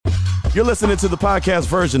You're listening to the podcast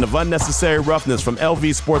version of Unnecessary Roughness from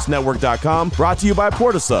LVSportsNetwork.com, brought to you by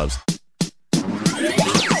Portasubs.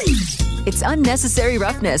 It's Unnecessary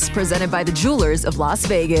Roughness, presented by the Jewelers of Las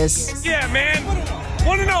Vegas. Yeah, man.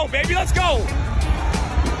 1-0, baby. Let's go.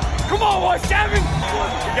 Come on, 1-7. You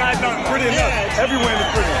guys done pretty enough. Every win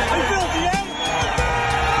is pretty enough.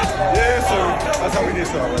 Yeah, sir. That's how we need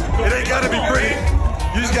to. It ain't got to be pretty.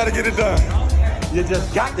 You just got to get it done. You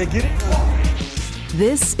just got to get it done.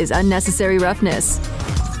 This is Unnecessary Roughness.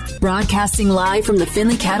 Broadcasting live from the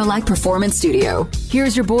Finley Cadillac Performance Studio.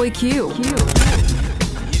 Here's your boy Q. You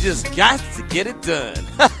just got to get it done.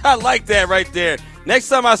 I like that right there. Next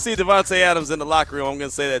time I see Devontae Adams in the locker room, I'm going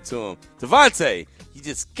to say that to him. Devontae, you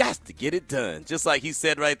just got to get it done. Just like he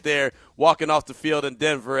said right there, walking off the field in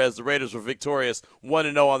Denver as the Raiders were victorious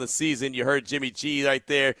 1-0 on the season. You heard Jimmy G right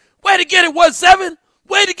there. Way to get it, 1-7.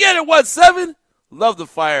 Way to get it, 1-7. Love the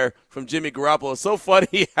fire from Jimmy Garoppolo. It's so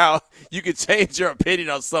funny how you can change your opinion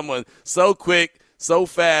on someone so quick, so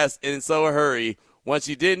fast, and in so a hurry. Once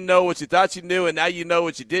you didn't know what you thought you knew, and now you know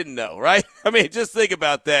what you didn't know, right? I mean, just think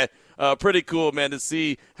about that. Pretty cool, man, to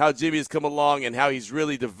see how Jimmy has come along and how he's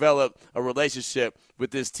really developed a relationship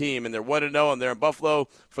with this team. And they're 1-0, and they're in Buffalo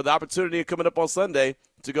for the opportunity coming up on Sunday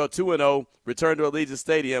to go 2-0, return to Allegiant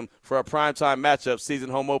Stadium for a primetime matchup,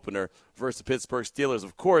 season home opener versus the Pittsburgh Steelers.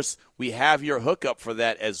 Of course, we have your hookup for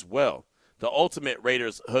that as well, the Ultimate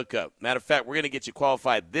Raiders hookup. Matter of fact, we're going to get you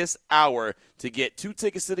qualified this hour to get 2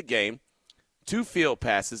 tickets to the game, 2 field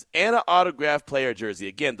passes, and an autographed player jersey.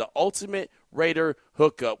 Again, the Ultimate Raider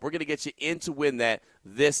hookup. We're going to get you in to win that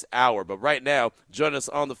this hour. But right now, join us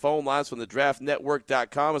on the phone lines from the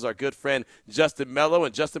draftnetwork.com is our good friend Justin MELO.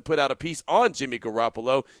 And Justin put out a piece on Jimmy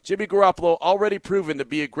Garoppolo. Jimmy Garoppolo already proven to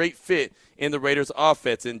be a great fit in the Raiders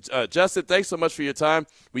offense. And Justin, thanks so much for your time.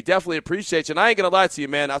 We definitely appreciate you. And I ain't going to lie to you,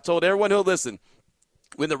 man. I've told everyone who'll listen,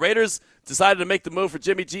 when the Raiders decided to make the move for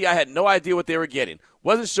Jimmy G, I had no idea what they were getting.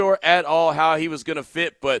 Wasn't sure at all how he was going to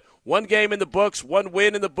fit, but 1 game in the books, 1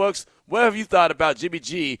 win in the books. What have you thought about Jimmy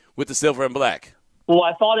G with the silver and black? Well,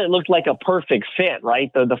 I thought it looked like a perfect fit,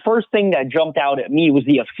 right? The first thing that jumped out at me was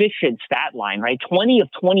the efficient stat line, right? 20 of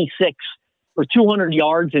 26 for 200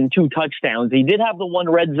 yards and 2 touchdowns. He did have the 1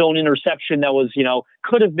 red zone interception that was,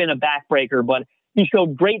 could have been a backbreaker, but he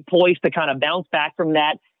showed great poise to kind of bounce back from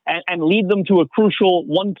that and lead them to a crucial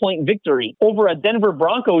 1-point victory over a Denver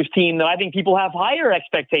Broncos team that I think people have higher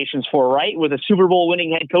expectations for, right? With a Super Bowl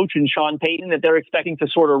winning head coach in Sean Payton, that they're expecting to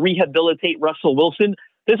sort of rehabilitate Russell Wilson.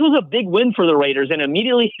 This was a big win for the Raiders and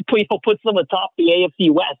immediately puts them atop the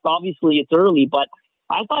AFC West. Obviously, it's early, but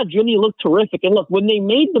I thought Jimmy looked terrific. And look, when they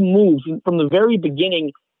made the move from the very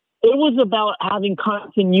beginning, it was about having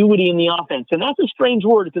continuity in the offense. And that's a strange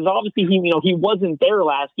word because obviously he wasn't there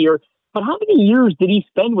last year. But how many years did he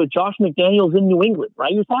spend with Josh McDaniels in New England,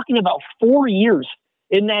 right? You're talking about 4 years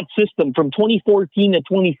in that system from 2014 to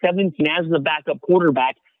 2017 as the backup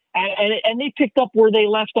quarterback. And they picked up where they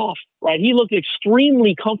left off, right? He looked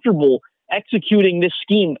extremely comfortable executing this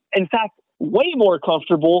scheme. In fact, way more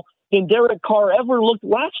comfortable than Derek Carr ever looked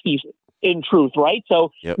last season, in truth, right?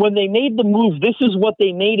 So When they made the move, this is what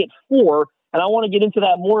they made it for. And I want to get into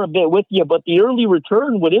that more a bit with you, but the early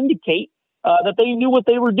return would indicate that they knew what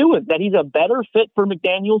they were doing, that he's a better fit for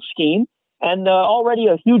McDaniel's scheme, and already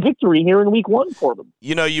a huge victory here in week 1 for them.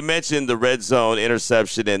 You mentioned the red zone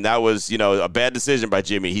interception, and that was, a bad decision by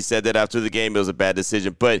Jimmy. He said that after the game it was a bad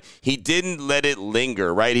decision, but he didn't let it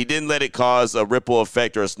linger, right? He didn't let it cause a ripple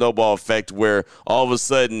effect or a snowball effect where all of a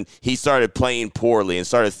sudden he started playing poorly and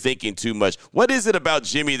started thinking too much. What is it about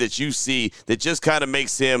Jimmy that you see that just kind of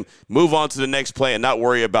makes him move on to the next play and not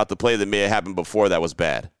worry about the play that may have happened before that was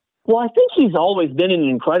bad? Well, I think he's always been an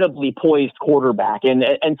incredibly poised quarterback, and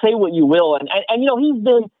say what you will, and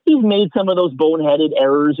he's made some of those boneheaded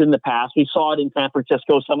errors in the past. We saw it in San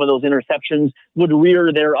Francisco. Some of those interceptions would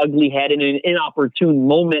rear their ugly head in an inopportune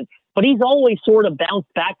moment, but he's always sort of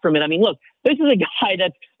bounced back from it. I mean, look, this is a guy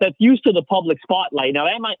that's used to the public spotlight. Now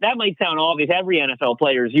that might sound obvious. Every NFL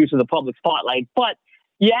player is used to the public spotlight, but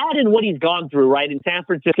you add in what he's gone through, right? In San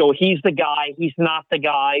Francisco, he's the guy. He's not the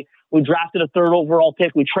guy. We drafted a 3rd overall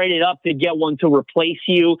pick. We traded up to get one to replace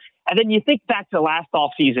you. And then you think back to last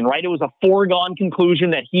offseason, right? It was a foregone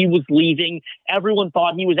conclusion that he was leaving. Everyone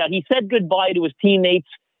thought he was out. He said goodbye to his teammates.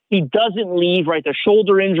 He doesn't leave, right? The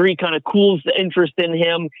shoulder injury kind of cools the interest in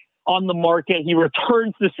him on the market. He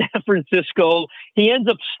returns to San Francisco. He ends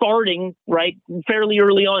up starting, right, fairly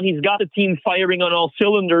early on. He's got the team firing on all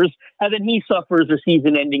cylinders, and then he suffers a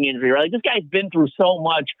season-ending injury, right? This guy's been through so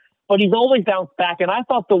much, but he's always bounced back, and I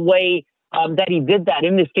thought the way that he did that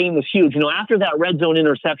in this game was huge. After that red zone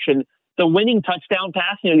interception, the winning touchdown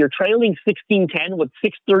pass. You're trailing 16-10 with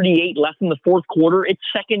 6:38 left in the fourth quarter. It's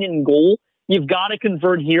second and goal. You've got to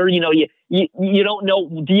convert here. You don't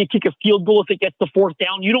know, do you kick a field goal if it gets the fourth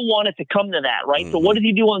down? You don't want it to come to that, right? So what does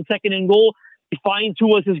he do on second and goal? He finds who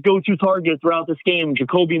was his go-to target throughout this game,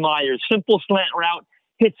 Jacoby Myers. Simple slant route,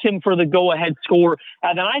 hits him for the go-ahead score.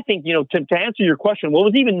 And then I think, to answer your question, what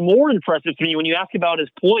was even more impressive to me when you ask about his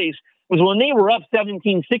poise was when they were up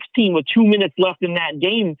 17-16 with 2 minutes left in that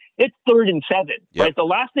game, it's 3rd and 7, right? The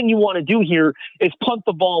last thing you want to do here is punt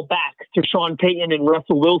the ball back to Sean Payton and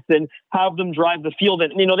Russell Wilson, have them drive the field.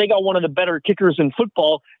 And, they got one of the better kickers in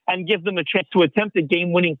football and give them a chance to attempt a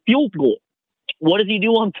game-winning field goal. What does he do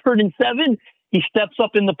on 3rd and 7? He steps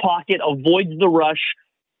up in the pocket, avoids the rush,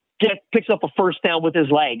 picks up a first down with his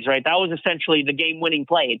legs, right? That was essentially the game-winning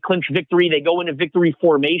play. It clinched victory. They go into victory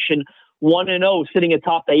formation, 1-0, sitting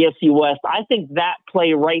atop the AFC West. I think that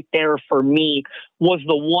play right there for me was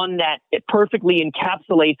the one that it perfectly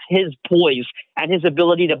encapsulates his poise and his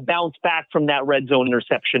ability to bounce back from that red zone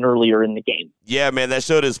interception earlier in the game. Yeah, man, that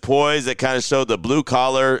showed his poise. That kind of showed the blue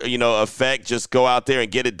collar, effect. Just go out there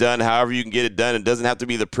and get it done however you can get it done. It doesn't have to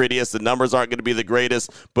be the prettiest. The numbers aren't going to be the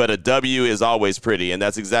greatest, but a W is always pretty, and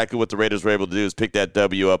that's exactly what the Raiders were able to do, is pick that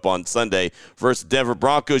W up on Sunday versus Denver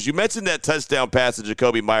Broncos. You mentioned that touchdown pass to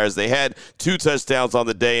Jacoby Myers. They had 2 touchdowns on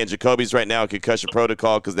the day, and Jacoby's right now in concussion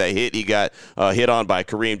protocol because that hit he got hit on by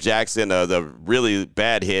Kareem Jackson, the really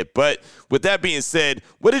bad hit. But with that being said,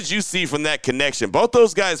 what did you see from that connection? Both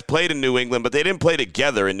those guys played in New England, but they didn't play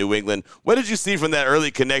together in New England. What did you see from that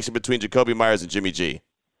early connection between Jacoby Myers and Jimmy G?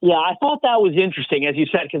 Yeah, I thought that was interesting, as you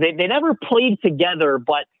said, because they never played together,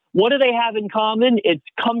 but what do they have in common? It's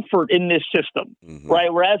comfort in this system,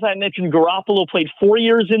 right? Whereas I mentioned Garoppolo played 4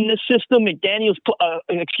 years in this system, Myers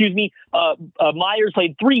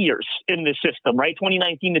played 3 years in this system, right?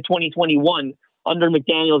 2019 to 2021 under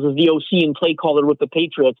McDaniels as the OC and play caller with the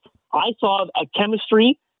Patriots. I saw a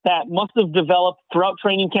chemistry that must have developed throughout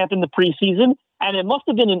training camp in the preseason, and it must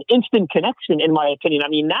have been an instant connection, in my opinion. I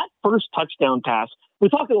mean, that first touchdown pass, we're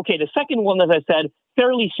talking, the second one, as I said,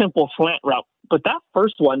 fairly simple slant route. But that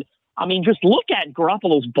first one, I mean, just look at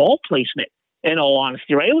Garoppolo's ball placement, in all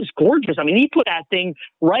honesty, right? It was gorgeous. I mean, he put that thing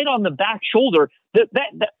right on the back shoulder.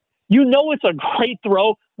 It's a great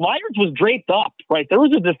throw. Myers was draped up, right? There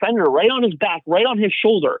was a defender right on his back, right on his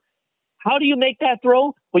shoulder. How do you make that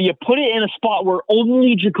throw? Well, you put it in a spot where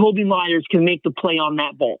only Jacoby Myers can make the play on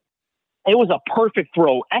that ball. It was a perfect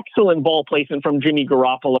throw. Excellent ball placement from Jimmy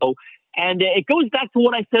Garoppolo. And it goes back to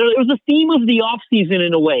what I said. It was a theme of the offseason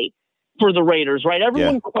in a way for the Raiders, right?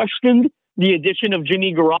 Everyone questioned the addition of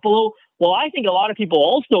Jimmy Garoppolo. Well, I think a lot of people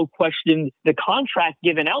also questioned the contract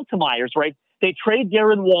given out to Myers, right? They trade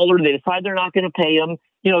Darren Waller. They decide they're not going to pay him.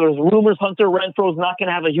 There's rumors Hunter Renfro's not going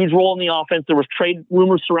to have a huge role in the offense. There was trade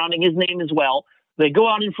rumors surrounding his name as well. They go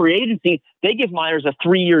out in free agency. They give Myers a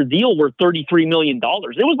 3-year deal worth $33 million. It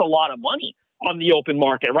was a lot of money on the open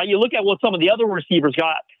market, right? You look at what some of the other receivers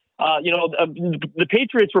got. The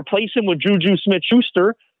Patriots replaced him with Juju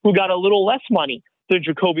Smith-Schuster, who got a little less money than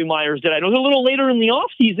Jacoby Myers did. I know it was a little later in the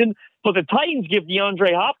offseason, but the Titans give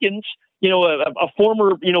DeAndre Hopkins, a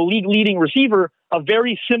former, leading receiver, a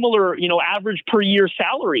very similar, average per year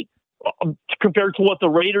salary compared to what the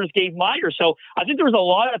Raiders gave Myers. So I think there was a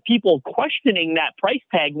lot of people questioning that price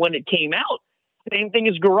tag when it came out. Same thing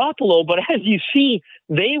as Garoppolo, but as you see,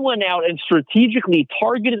 they went out and strategically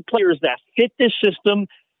targeted players that fit this system,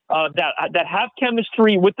 that have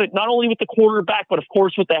chemistry with not only with the quarterback, but of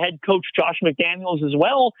course with the head coach, Josh McDaniels, as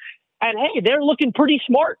well. And hey, they're looking pretty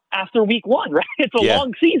smart after week 1, right? It's a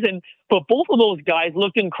long season, but both of those guys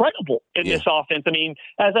looked incredible in this offense. I mean,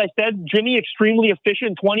 as I said, Jimmy extremely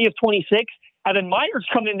efficient, 20 of 26, and then Myers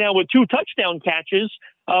coming down with 2 touchdown catches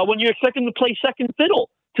when you expect him to play second fiddle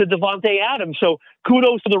to Devontae Adams. So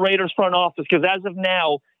kudos to the Raiders front office, because as of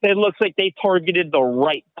now, it looks like they targeted the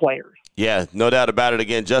right players. Yeah, no doubt about it.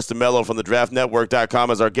 Again, Justin MELO from the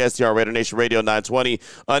draftnetwork.com is our guest here on Raider Nation Radio 920,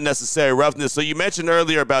 Unnecessary Roughness. So you mentioned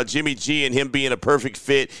earlier about Jimmy G and him being a perfect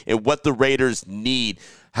fit and what the Raiders need.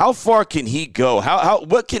 How far can he go?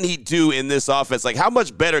 What can he do in this offense? Like, how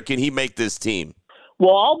much better can he make this team?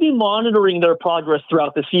 Well, I'll be monitoring their progress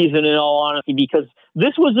throughout the season, in all honesty, because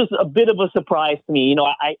this was just a bit of a surprise to me.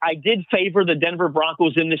 I did favor the Denver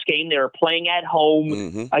Broncos in this game. They were playing at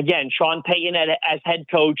home. Again, Sean Payton as head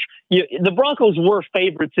coach. The Broncos were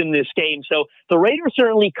favorites in this game. So the Raiders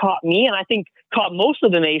certainly caught me, and I think caught most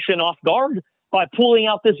of the nation off guard by pulling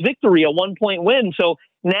out this victory, a 1-point win. So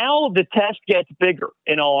now the test gets bigger,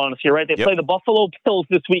 in all honesty, right? They play the Buffalo Bills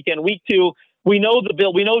this weekend, week 2. We know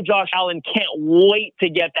we know Josh Allen can't wait to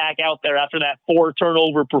get back out there after that 4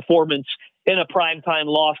 turnover performance in a primetime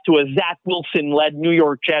loss to a Zach Wilson-led New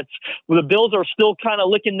York Jets. The Bills are still kind of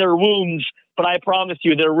licking their wounds, but I promise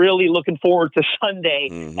you, they're really looking forward to Sunday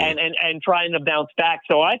and trying to bounce back.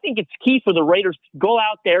 So I think it's key for the Raiders to go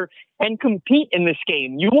out there and compete in this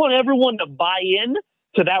game. You want everyone to buy in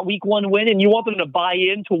to that week 1 win, and you want them to buy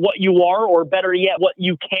into what you are, or better yet, what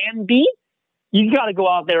you can be. You got to go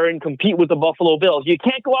out there and compete with the Buffalo Bills. You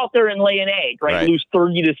can't go out there and lay an egg, right? Lose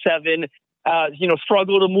 30-7.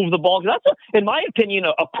 Struggle to move the ball. That's, in my opinion,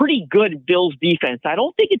 a pretty good Bills defense. I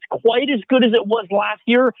don't think it's quite as good as it was last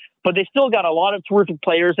year, but they still got a lot of terrific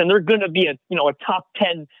players, and they're going to be a top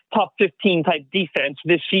 10, top 15 type defense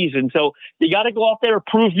this season. So you got to go out there,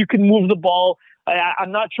 prove you can move the ball.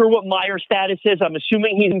 I'm not sure what Meyer's status is. I'm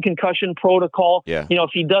assuming he's in concussion protocol. Yeah. If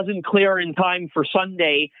he doesn't clear in time for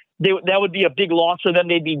Sunday, that would be a big loss for them.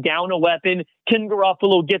 They'd be down a weapon. Can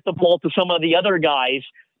Garoppolo get the ball to some of the other guys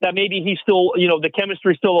that maybe he's still, the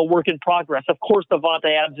chemistry is still a work in progress? Of course, Davante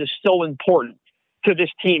Adams is so important to this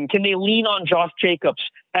team. Can they lean on Josh Jacobs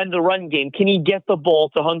and the run game? Can he get the ball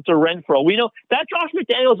to Hunter Renfrow? We know that Josh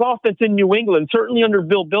McDaniels offense in New England, certainly under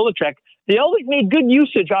Bill Belichick, they always made good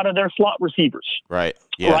usage out of their slot receivers. Right.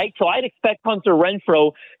 Yeah. Right. So I'd expect Hunter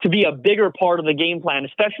Renfrow to be a bigger part of the game plan,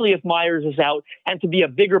 especially if Myers is out, and to be a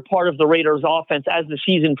bigger part of the Raiders offense as the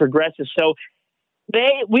season progresses. So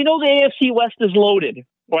we know the AFC West is loaded.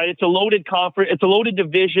 Right, it's a loaded conference. It's a loaded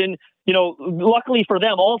division. Luckily for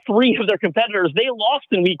them, all three of their competitors, they lost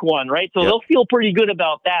in week 1, right? So they'll feel pretty good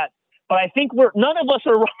about that. But I think none of us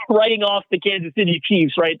are writing off the Kansas City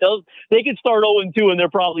Chiefs, right? They could start 0-2, and they're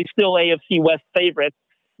probably still AFC West favorites.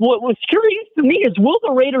 What was curious to me is, will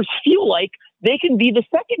the Raiders feel like they can be the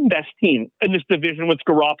second best team in this division with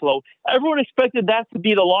Garoppolo? Everyone expected that to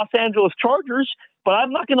be the Los Angeles Chargers, but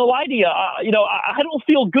I'm not going to lie to you. I don't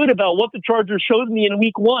feel good about what the Chargers showed me in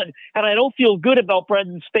week 1, and I don't feel good about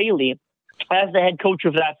Brendan Staley as the head coach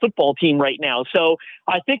of that football team right now. So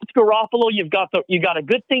I think it's Garoppolo. You got a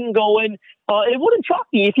good thing going. It wouldn't shock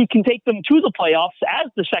me if he can take them to the playoffs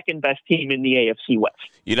as the second best team in the AFC West.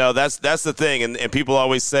 That's the thing, and people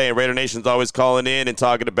always say, and Raider Nation's always calling in and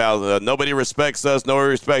talking about nobody respects us, nobody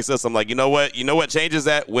respects us. I'm like, you know what changes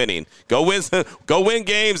that? Winning. Go win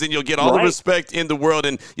games, and you'll get all the respect in the world.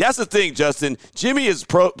 And that's the thing, Justin. Jimmy has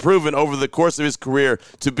proven over the course of his career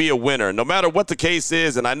to be a winner, no matter what the case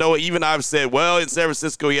is. And I know even I've said, well, in San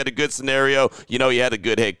Francisco, he had a good scenario. He had a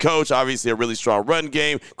good head coach, obviously a really strong run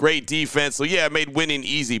game, great defense. So, yeah, it made winning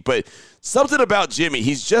easy. But something about Jimmy,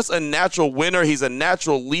 he's just a natural winner. He's a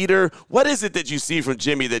natural leader. What is it that you see from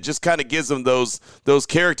Jimmy that just kind of gives him those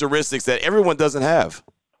characteristics that everyone doesn't have?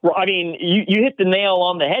 Well, I mean, you hit the nail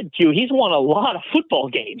on the head, Q. He's won a lot of football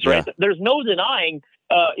games, right? Yeah. There's no denying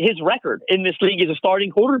his record in this league as a starting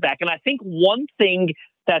quarterback. And I think one thing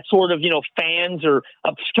that sort of, fans are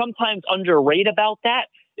sometimes underrate about that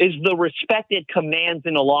is the respect it commands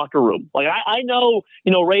in the locker room. Like I know,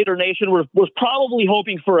 Raider Nation was probably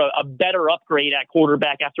hoping for a better upgrade at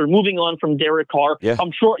quarterback after moving on from Derek Carr. Yeah.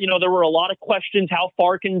 I'm sure, there were a lot of questions. How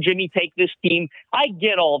far can Jimmy take this team? I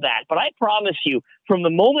get all that, but I promise you, from the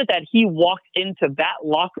moment that he walked into that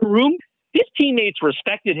locker room, his teammates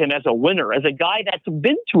respected him as a winner, as a guy that's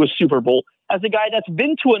been to a Super Bowl, as a guy that's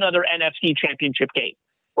been to another NFC championship game.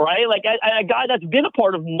 Right? Like a guy that's been a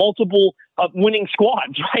part of multiple winning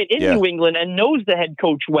squads, right, in New England and knows the head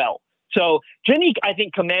coach well. So Jimmy, I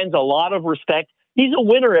think, commands a lot of respect. He's a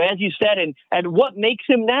winner, as you said. And what makes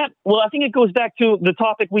him that? Well, I think it goes back to the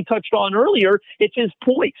topic we touched on earlier. It's his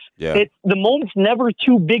poise. Yeah. The moment's never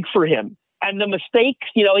too big for him. And the mistakes,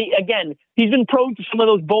 he's been prone to some of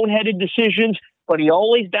those boneheaded decisions, but he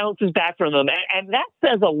always bounces back from them. And that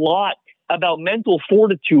says a lot about mental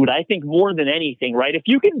fortitude, I think, more than anything, right? If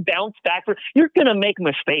you can bounce back, you're going to make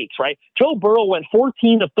mistakes, right? Joe Burrow went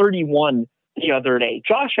 14 of 31 the other day.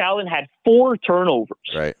 Josh Allen had 4 turnovers,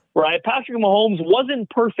 right? Patrick Mahomes wasn't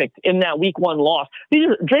perfect in that week 1 loss.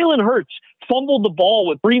 Jalen Hurts fumbled the ball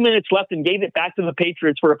with 3 minutes left and gave it back to the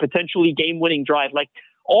Patriots for a potentially game-winning drive. Like,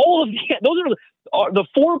 all of those are the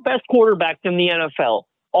 4 best quarterbacks in the NFL.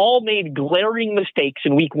 All made glaring mistakes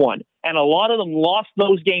in week 1. And a lot of them lost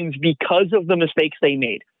those games because of the mistakes they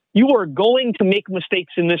made. You are going to make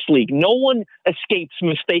mistakes in this league. No one escapes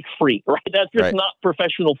mistake-free, right? That's just not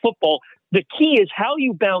professional football. The key is how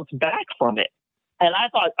you bounce back from it. And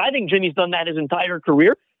I think Jimmy's done that his entire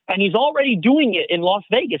career. And he's already doing it in Las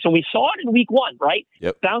Vegas. And we saw it in week 1, right?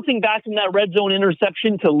 Yep. Bouncing back from that red zone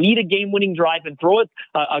interception to lead a game-winning drive and throw it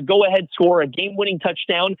a go-ahead score, a game-winning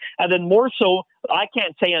touchdown. And then more so, I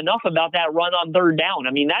can't say enough about that run on 3rd down.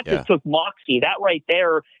 I mean, that just took moxie. That right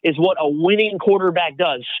there is what a winning quarterback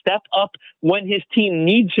does. Step up when his team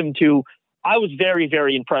needs him to, I was very,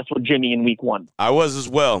 very impressed with Jimmy in week 1. I was as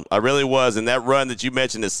well. I really was. And that run that you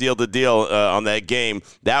mentioned that sealed the deal on that game,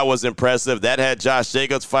 that was impressive. That had Josh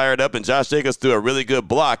Jacobs fired up, and Josh Jacobs threw a really good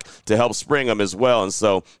block to help spring him as well. And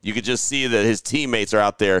so you could just see that his teammates are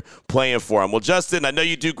out there playing for him. Well, Justin, I know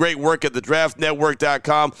you do great work at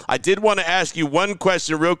thedraftnetwork.com. I did want to ask you one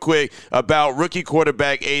question real quick about rookie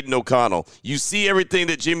quarterback Aiden O'Connell. You see everything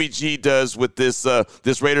that Jimmy G does with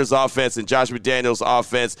this Raiders offense and Josh McDaniels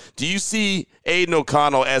offense. Do you see Aiden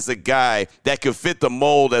O'Connell as a guy that could fit the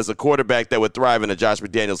mold as a quarterback that would thrive in a Josh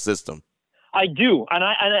McDaniels system? I do. And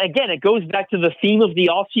again, it goes back to the theme of the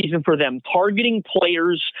offseason for them, targeting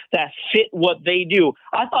players that fit what they do.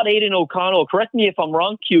 I thought Aiden O'Connell, correct me if I'm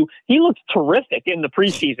wrong, Q, he looked terrific in the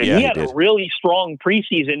preseason. Yeah, he had a really strong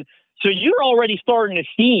preseason. So you're already starting to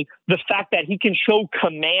see the fact that he can show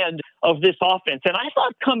command of this offense. And I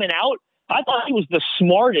thought coming out, I thought he was the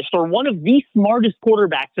smartest or one of the smartest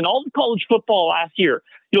quarterbacks in all of college football last year.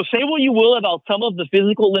 You'll say what you will about some of the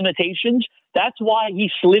physical limitations. That's why he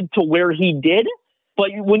slid to where he did.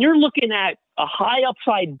 But when you're looking at a high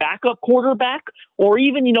upside backup quarterback or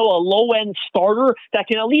even, a low end starter that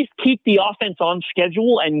can at least keep the offense on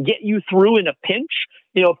schedule and get you through in a pinch,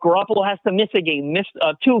 if Garoppolo has to miss a game, miss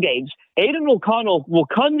 2 games, Aiden O'Connell will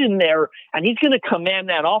come in there and he's going to command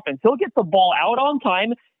that offense. He'll get the ball out on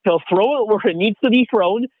time. He'll throw it where it needs to be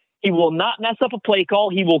thrown. He will not mess up a play call.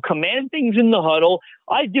 He will command things in the huddle.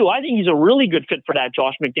 I do. I think he's a really good fit for that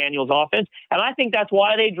Josh McDaniels offense, and I think that's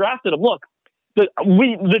why they drafted him. Look,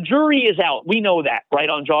 the jury is out. We know that, right,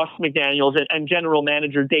 on Josh McDaniels and general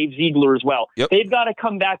manager Dave Ziegler as well. Yep. They've got to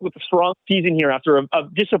come back with a strong season here after a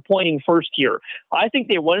disappointing first year. I think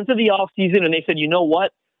they went into the offseason and they said, you know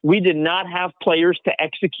what? We did not have players to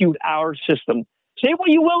execute our system. Say what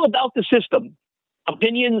you will about the system.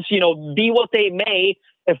 Opinions, be what they may.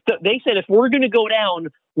 They said if we're going to go down,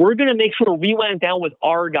 we're going to make sure we went down with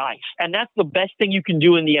our guys. And that's the best thing you can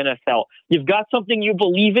do in the NFL. You've got something you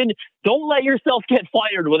believe in. Don't let yourself get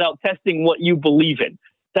fired without testing what you believe in.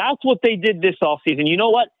 That's what they did this offseason. You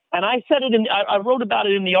know what? And I said it I wrote about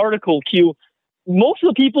it in the article, Q. Most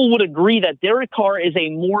of the people would agree that Derek Carr is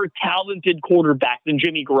a more talented quarterback than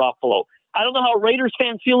Jimmy Garoppolo. I don't know how Raiders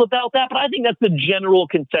fans feel about that, but I think that's the general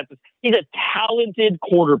consensus. He's a talented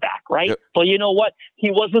quarterback, right? Yep. But you know what?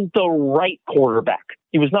 He wasn't the right quarterback.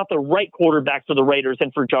 He was not the right quarterback for the Raiders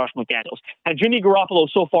and for Josh McDaniels. And Jimmy Garoppolo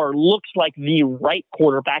so far looks like the right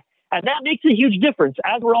quarterback, and that makes a huge difference,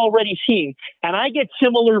 as we're already seeing. And I get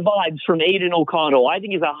similar vibes from Aiden O'Connell. I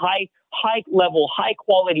think he's a high-level,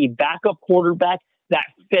 high-quality backup quarterback that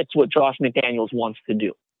fits what Josh McDaniels wants to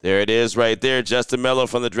do. There it is right there. Justin MELO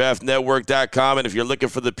from thedraftnetwork.com. And if you're looking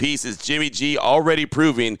for the piece, it's Jimmy G already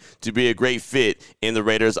proving to be a great fit in the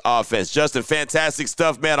Raiders offense. Justin, fantastic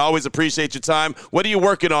stuff, man. Always appreciate your time. What are you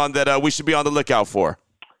working on that we should be on the lookout for?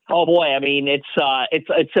 Oh boy, I mean,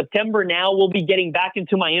 it's September now. We'll be getting back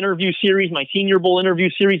into my interview series. My Senior Bowl interview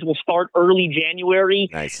series will start early January.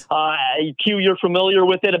 Nice. Q, you're familiar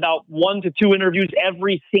with it. About 1 to 2 interviews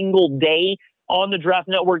every single day on the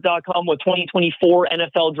draftnetwork.com with 2024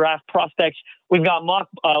 NFL draft prospects. We've got mock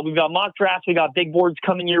drafts. We got big boards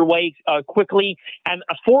coming your way quickly, and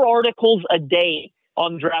 4 articles a day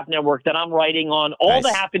on the Draft Network that I'm writing on all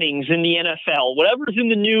the happenings in the NFL. Whatever's in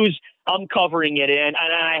the news, I'm covering it. And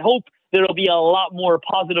I hope there'll be a lot more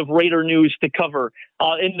positive Raider news to cover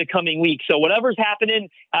in the coming weeks. So whatever's happening,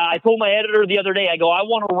 I told my editor the other day, I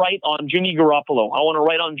want to write on Jimmy Garoppolo. I want to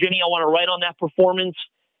write on Jimmy. I want to write on that performance.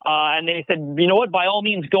 And they said, you know what, by all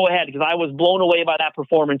means, go ahead, because I was blown away by that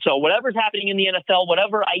performance. So whatever's happening in the NFL,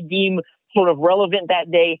 whatever I deem sort of relevant that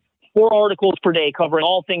day, 4 articles per day covering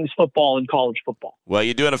all things football and college football. Well,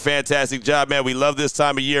 you're doing a fantastic job, man. We love this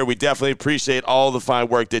time of year. We definitely appreciate all the fine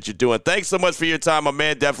work that you're doing. Thanks so much for your time, my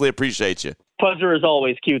man. Definitely appreciate you. Pleasure as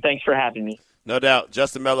always, Q. Thanks for having me. No doubt.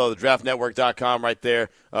 Justin MELO, thedraftnetwork.com right there.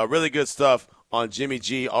 Really good stuff on Jimmy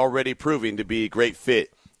G, already proving to be a great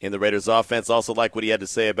fit in the Raiders offense. Also like what he had to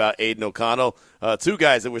say about Aiden O'Connell. 2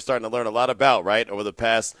 guys that we're starting to learn a lot about, right? Over the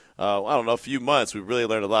past, a few months, we've really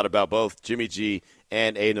learned a lot about both Jimmy G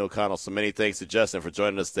and Aiden O'Connell. So many thanks to Justin for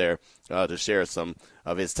joining us there to share some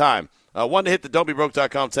of his time. Wanted to hit the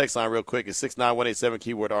don'tbebroke.com text line real quick. It's 69187,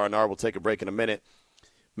 keyword R&R. We'll take a break in a minute.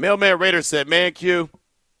 Mailman Raider said, man, Q,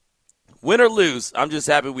 win or lose, I'm just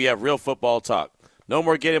happy we have real football talk. No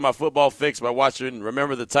more getting my football fix by watching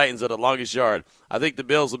Remember the Titans at the longest yard. I think the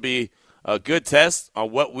Bills will be a good test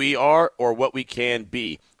on what we are or what we can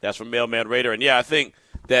be. That's from Mailman Raider. And, yeah, I think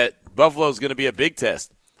that Buffalo is going to be a big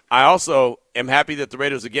test. I also am happy that the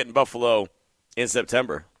Raiders are getting Buffalo in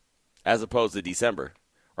September as opposed to December,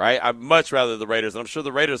 right? I'd much rather the Raiders, and I'm sure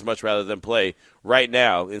the Raiders much rather than play right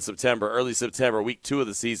now in September, early September, week 2 of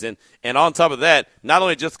the season. And on top of that, not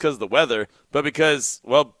only just because of the weather, but because,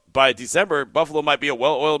 well, by December, Buffalo might be a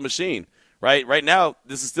well-oiled machine, right? Right now,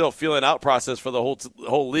 this is still a feeling-out process for the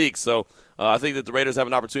whole league. So I think that the Raiders have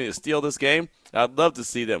an opportunity to steal this game. I'd love to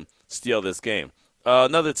see them steal this game.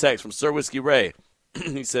 Another text from Sir Whiskey Ray.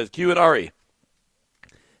 He says, Q and Ari,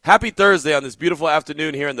 happy Thursday on this beautiful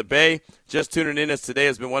afternoon here in the Bay. Just tuning in as today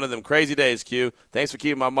has been one of them crazy days, Q. Thanks for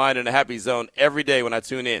keeping my mind in a happy zone every day when I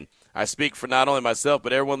tune in. I speak for not only myself,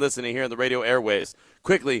 but everyone listening here in the radio airwaves.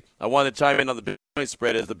 Quickly, I want to chime in on the point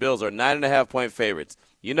spread as the Bills are 9.5-point favorites.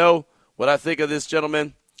 You know what I think of this,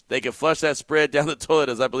 gentlemen? They can flush that spread down the toilet,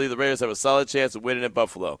 as I believe the Raiders have a solid chance of winning in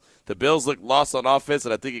Buffalo. The Bills look lost on offense,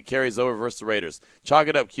 and I think it carries over versus the Raiders. Chalk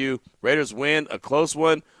it up, Q. Raiders win, a close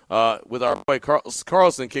one, with our boy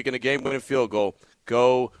Carlson kicking a game-winning field goal.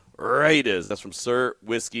 Go Raiders. That's from Sir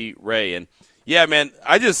Whiskey Ray. And, yeah, man,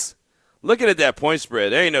 I just looking at that point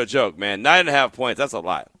spread, there ain't no joke, man. 9.5 points, that's a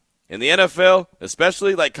lot. In the NFL,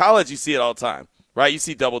 especially, like college, you see it all the time, right? You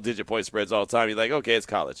see double-digit point spreads all the time. You're like, okay, it's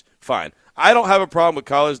college. Fine. I don't have a problem with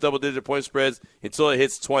college double-digit point spreads until it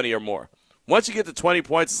hits 20 or more. Once you get to 20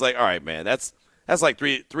 points, it's like, all right, man, that's like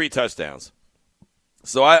three touchdowns.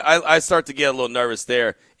 So I start to get a little nervous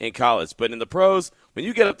there in college. But in the pros, when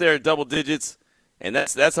you get up there in double digits, and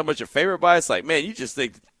that's how much you're favored by, it's like, man, you just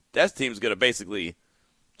think that team's going to basically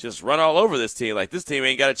just run all over this team. Like, this team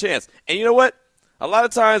ain't got a chance. And you know what? A lot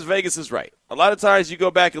of times Vegas is right. A lot of times you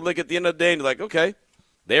go back and look at the end of the day and you're like, okay,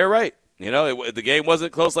 they're right. You know, the game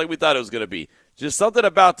wasn't close like we thought it was going to be. Just something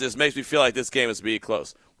about this makes me feel like this game is being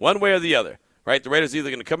close. One way or the other, right? The Raiders are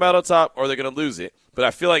either going to come out on top or they're going to lose it. But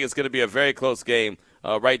I feel like it's going to be a very close game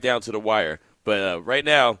right down to the wire. But right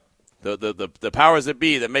now, the powers that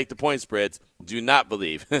be that make the point spreads do not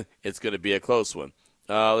believe it's going to be a close one.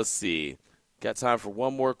 Let's see. Got time for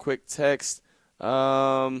one more quick text.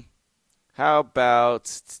 How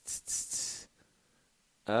about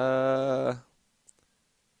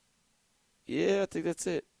yeah, I think that's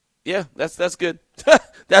it. Yeah, that's good.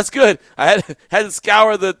 That's good. I had to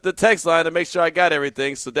scour the text line to make sure I got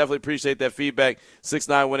everything, so definitely appreciate that feedback.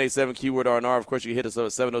 69187 keyword R&R. Of course, you can hit us up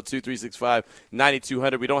at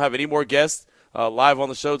 702-365-9200. We don't have any more guests live on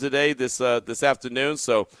the show today, this afternoon,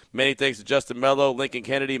 so many thanks to Justin Mello, Lincoln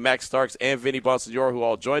Kennedy, Max Starks, and Vinny Bonsignor, who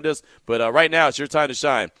all joined us. But right now, it's your time to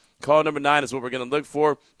shine. Call number 9 is what we're going to look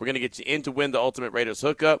for. We're going to get you in to win the Ultimate Raiders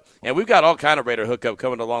hookup. And we've got all kind of Raider hookup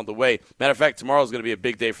coming along the way. Matter of fact, tomorrow is going to be a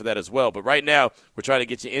big day for that as well. But right now, we're trying to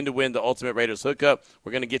get you in to win the Ultimate Raiders hookup.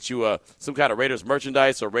 We're going to get you some kind of Raiders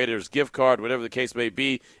merchandise or Raiders gift card, whatever the case may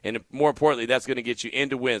be. And more importantly, that's going to get you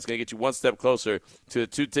in to win. It's going to get you one step closer to the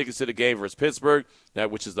 2 tickets to the game versus Pittsburgh,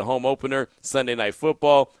 which is the home opener, Sunday Night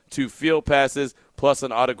Football, 2 field passes, plus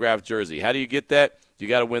an autographed jersey. How do you get that? You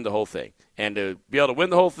got to win the whole thing. And to be able to win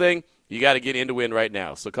the whole thing, you got to get in to win right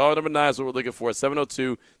now. So call number 9 is what we're looking for,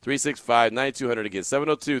 702-365-9200. Again,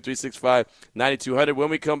 702-365-9200. When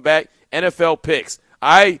we come back, NFL picks.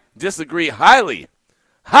 I disagree highly.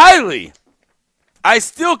 I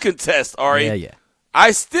still contest, Ari. Yeah. I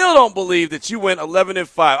still don't believe that you went 11-5.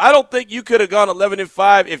 I don't think you could have gone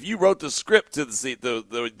 11-5 if you wrote the script to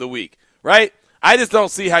the week, right? I just don't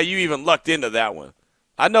see how you even lucked into that one.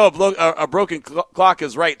 I know a broken clock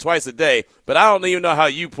is right twice a day, but I don't even know how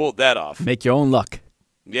you pulled that off. Make your own luck.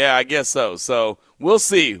 Yeah, I guess so. So we'll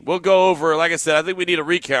see. We'll go over, like I said, I think we need a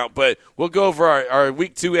recount, but we'll go over our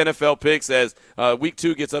Week 2 NFL picks as Week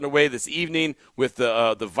 2 gets underway this evening with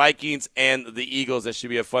the Vikings and the Eagles. That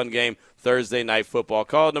should be a fun game, Thursday Night Football.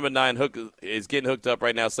 Call number 9 is getting hooked up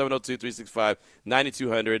right now,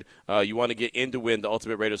 702-365-9200. You want to get in to win the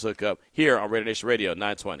Ultimate Raiders hookup here on Raider Nation Radio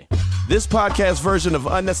 920. This podcast version of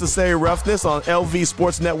Unnecessary Roughness on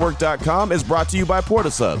LVSportsNetwork.com is brought to you by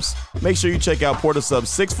Portasubs. Make sure you check out Portasubs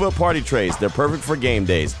 6-foot party trays. They're perfect for game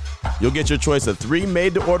days. You'll get your choice of 3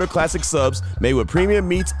 made-to-order classic subs made with premium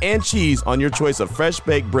meats and cheese on your choice of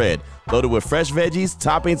fresh-baked bread, loaded with fresh veggies,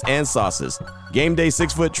 toppings, and sauces. Game day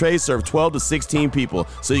 6-foot trays serve 12 to 16 people,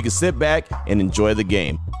 so you can sit back and enjoy the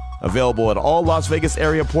game. Available at all Las Vegas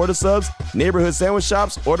area Portasubs, neighborhood sandwich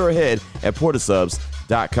shops. Order ahead at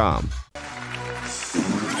portasubs.com.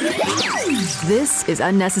 This is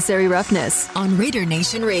Unnecessary Roughness on Raider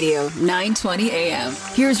Nation Radio, 920 AM.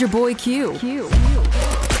 Here's your boy Q.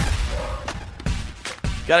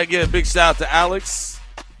 Got to give a big shout out to Alex.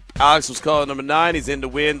 Alex was calling number 9. He's in to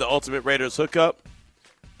win the Ultimate Raiders hookup.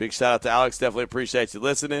 Big shout out to Alex. Definitely appreciate you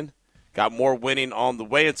listening. Got more winning on the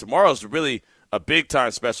way. And tomorrow's really a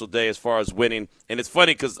big-time special day as far as winning. And it's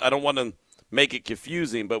funny because I don't want to make it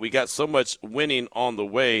confusing, but we got so much winning on the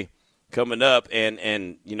way coming up and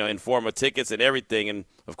in form of tickets and everything. And,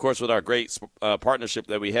 of course, with our great partnership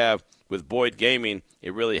that we have with Boyd Gaming,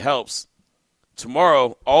 it really helps.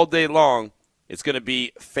 Tomorrow, all day long, it's going to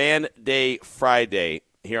be Fan Day Friday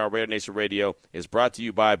here on Raider Nation Radio. It's brought to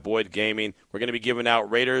you by Boyd Gaming. We're going to be giving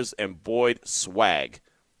out Raiders and Boyd swag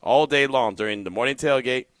all day long during the morning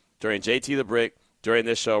tailgate, during JT the Brick, during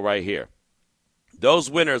this show right here. Those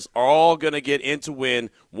winners are all going to get in to win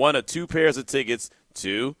one of 2 pairs of tickets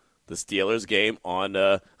to the Steelers game on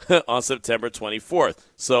on September 24th.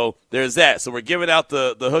 So there's that. So we're giving out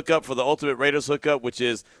the hookup for the Ultimate Raiders hookup, which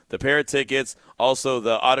is the pair of tickets, also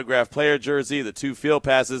the autographed player jersey, the 2 field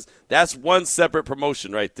passes. That's one separate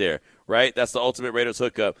promotion right there, right? That's the Ultimate Raiders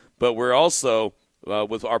hookup. But we're also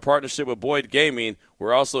with our partnership with Boyd Gaming,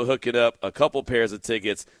 we're also hooking up a couple pairs of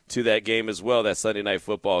tickets to that game as well, that Sunday Night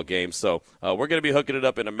Football game. So we're going to be hooking it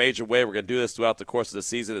up in a major way. We're going to do this throughout the course of the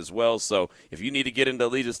season as well. So if you need to get into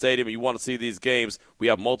Allegiant Stadium and you want to see these games, we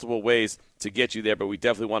have multiple ways to get you there. But we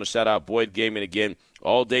definitely want to shout out Boyd Gaming again.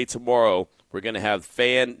 All day tomorrow, we're going to have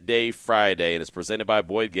Fan Day Friday, and it's presented by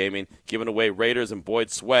Boyd Gaming, giving away Raiders and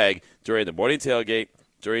Boyd swag during the morning tailgate,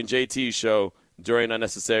 during JT's show, during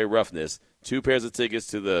Unnecessary Roughness. 2 pairs of tickets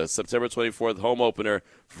to the September 24th home opener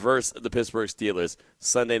versus the Pittsburgh Steelers.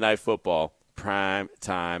 Sunday Night Football, prime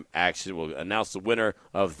time action. We'll announce the winner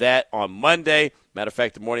of that on Monday. Matter of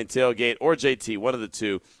fact, the morning tailgate or JT, one of the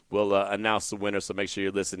 2, will announce the winner. So make sure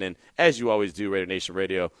you're listening, as you always do, Raider Nation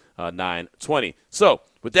Radio 920. So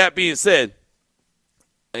with that being said,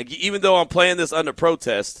 even though I'm playing this under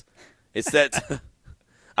protest, it's that –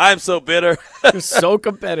 I'm so bitter. You're so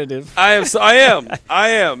competitive. I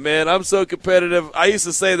am, man. I'm so competitive. I used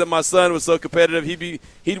to say that my son was so competitive,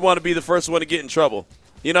 he'd want to be the first one to get in trouble.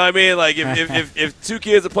 You know what I mean? Like if 2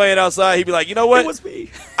 kids are playing outside, he'd be like, you know what? It was me.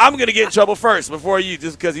 I'm gonna get in trouble first before you,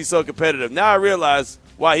 just because he's so competitive. Now I realize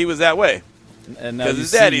why he was that way. And because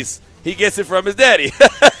his daddy's. He gets it from his daddy.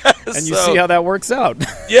 And you see how that works out.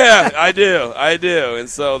 Yeah, I do. And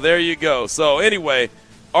so there you go. So anyway.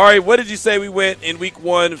 All right, what did you say we went in week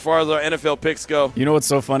 1 as far as our NFL picks go? You know what's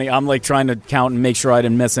so funny? I'm like trying to count and make sure I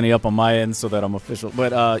didn't mess any up on my end so that I'm official.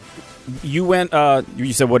 But you went,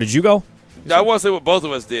 you said, what did you go? I want to say what both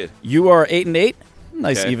of us did. You are 8-8.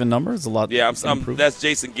 Nice even number. It's a lot. Yeah, that's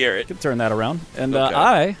Jason Garrett. Can turn that around. And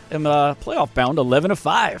I am playoff bound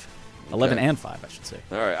 11-5. 11-5, I should say.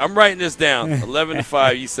 All right, I'm writing this down.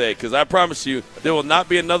 11-5, you say, because I promise you there will not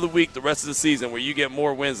be another week the rest of the season where you get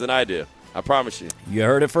more wins than I do. I promise you. You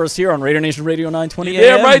heard it first here on Raider Nation Radio 920 You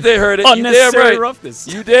damn right they heard it. Unnecessary roughness.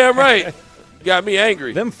 You damn right. Got me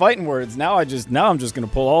angry. Them fighting words. Now I'm just going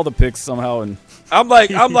to pull all the picks somehow and I'm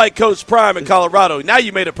like Coach Prime in Colorado. Now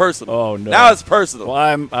you made it personal. Oh no. Now it's personal.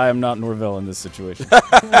 Well, I am not Norvell in this situation.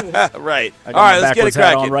 Right. All right, let's get it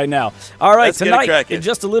cracking right now. All right, let's tonight in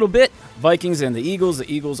just a little bit, Vikings and the Eagles. The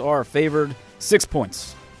Eagles are favored 6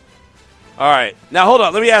 points. All right. Now hold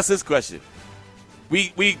on. Let me ask this question.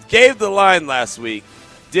 We gave the line last week.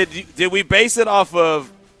 Did we base it off of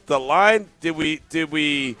the line? Did we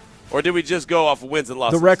just go off of wins and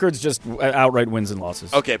losses? The record's just outright wins and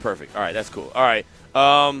losses. Okay, perfect. All right, that's cool. All right.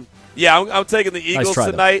 Yeah, I'm taking the Eagles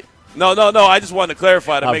nice tonight. No. I just wanted to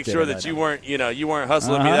clarify to make sure that you weren't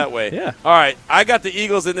hustling me that way. Yeah. All right. I got the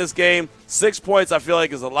Eagles in this game. 6 points I feel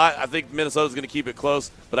like is a lot. I think Minnesota's going to keep it close,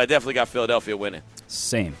 but I definitely got Philadelphia winning.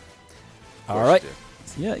 Same. All right.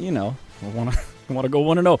 Yeah, I want to go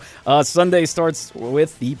 1-0. Sunday starts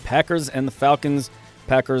with the Packers and the Falcons.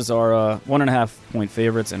 Packers are 1.5-point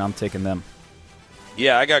favorites, and I'm taking them.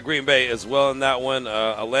 Yeah, I got Green Bay as well in that one.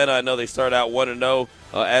 Atlanta, I know they started out 1-0,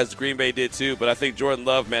 as Green Bay did too, but I think Jordan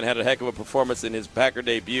Love, man, had a heck of a performance in his Packer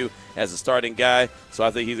debut as a starting guy, so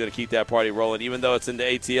I think he's going to keep that party rolling. Even though it's in the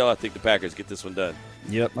ATL, I think the Packers get this one done.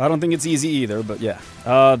 Yep, I don't think it's easy either, but yeah.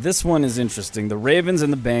 This one is interesting. The Ravens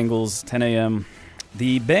and the Bengals, 10 a.m.,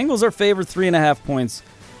 The Bengals are favored 3.5 points.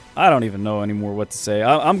 I don't even know anymore what to say.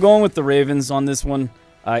 I'm going with the Ravens on this one.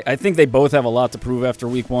 I think they both have a lot to prove after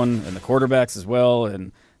week 1, and the quarterbacks as well,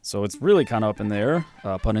 and so it's really kind of up in the air,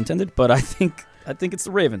 pun intended. But I think it's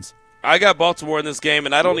the Ravens. I got Baltimore in this game,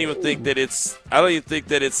 and I don't even think that it's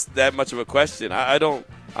that much of a question.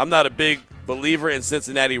 I'm not a big believer in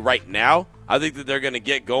Cincinnati right now. I think that they're going to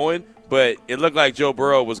get going. But it looked like Joe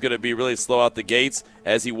Burrow was going to be really slow out the gates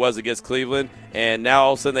as he was against Cleveland. And now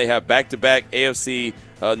all of a sudden they have back-to-back AFC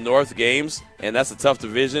North games, and that's a tough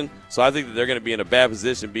division. So I think that they're going to be in a bad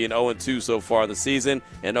position being 0-2 so far in the season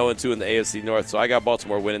and 0-2 in the AFC North. So I got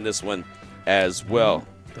Baltimore winning this one as well.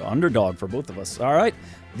 The underdog for both of us. All right.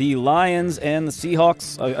 The Lions and the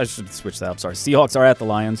Seahawks. I should switch that. I'm sorry. Seahawks are at the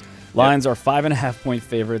Lions. Lions are 5.5-point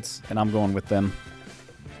favorites, and I'm going with them.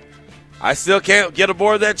 I still can't get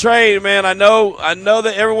aboard that train, man. I know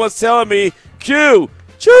that everyone's telling me, Q,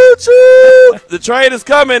 choo-choo, the train is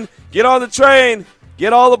coming. Get on the train.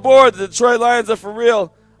 Get all aboard. The Detroit Lions are for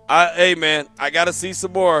real. Hey, man, I got to see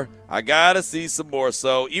some more.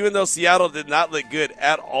 So even though Seattle did not look good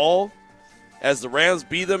at all as the Rams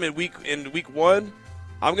beat them in week 1,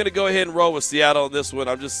 I'm going to go ahead and roll with Seattle in this one.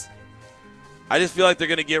 I just feel like they're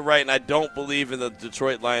going to get right, and I don't believe in the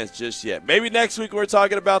Detroit Lions just yet. Maybe next week we're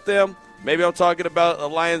talking about them. Maybe I'm talking about a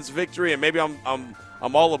Lions victory, and maybe I'm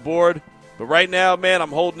all aboard. But right now, man,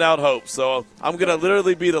 I'm holding out hope. So I'm going to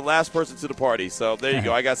literally be the last person to the party. So there you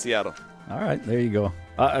go. I got Seattle. All right, there you go.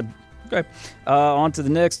 Okay. On to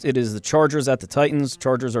the next. It is the Chargers at the Titans.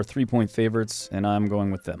 Chargers are 3-point favorites, and I'm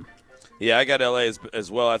going with them. Yeah, I got L.A.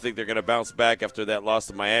 as well. I think they're going to bounce back after that loss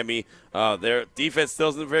to Miami. Their defense still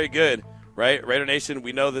isn't very good, right? Raider Nation,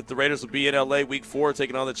 we know that the Raiders will be in L.A. week 4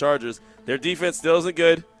 taking on the Chargers. Their defense still isn't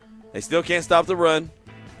good. They still can't stop the run.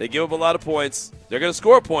 They give up a lot of points. They're going to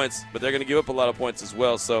score points, but they're going to give up a lot of points as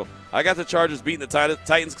well. So I got the Chargers beating the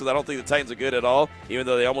Titans because I don't think the Titans are good at all, even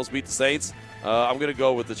though they almost beat the Saints. I'm going to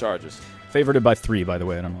go with the Chargers. Favorited by 3, by the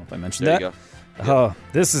way. I don't know if I mentioned that. There you go.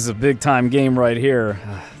 This is a big-time game right here.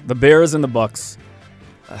 The Bears and the Bucks.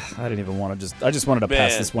 I didn't even want to I just wanted to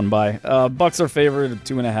pass this one by. Bucks are favored at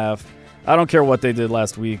 2.5. I don't care what they did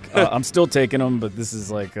last week. I'm still taking them, but this is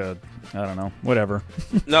like I don't know, whatever.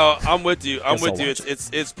 No, I'm with you.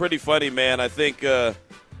 It's pretty funny, man. I think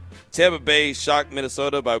Tampa Bay shocked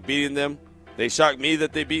Minnesota by beating them. They shocked me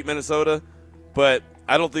that they beat Minnesota, but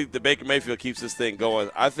I don't think the Baker Mayfield keeps this thing going.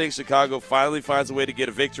 I think Chicago finally finds a way to get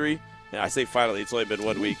a victory. And I say finally, it's only been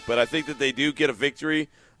 1 week, but I think that they do get a victory.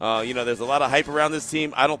 There's a lot of hype around this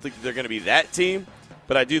team. I don't think that they're going to be that team,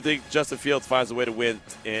 but I do think Justin Fields finds a way to win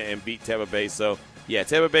and beat Tampa Bay. So, yeah,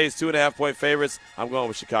 Tampa Bay is 2.5-point favorites. I'm going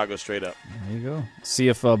with Chicago straight up. There you go. See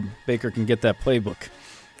if Baker can get that playbook.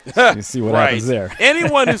 See what right. happens there.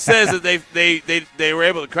 Anyone who says that they were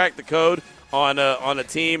able to crack the code on a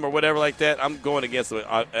team or whatever like that, I'm going against them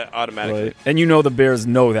automatically. Right. And the Bears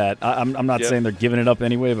know that. I'm not saying they're giving it up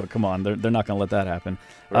anyway, but come on, they're not going to let that happen.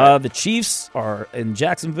 Right. The Chiefs are in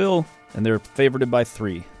Jacksonville, and they're favored by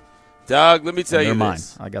 3. Doug, let me tell you this. Mine.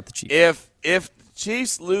 this. I got the Chiefs. If the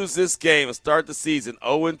Chiefs lose this game and start the season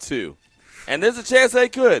 0-2, and there's a chance they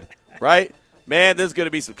could, right? Man, there's going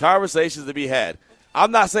to be some conversations to be had.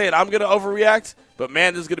 I'm not saying I'm going to overreact, but,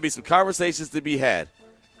 man, there's going to be some conversations to be had.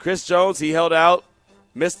 Chris Jones, he held out,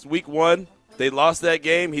 missed week 1. They lost that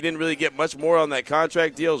game. He didn't really get much more on that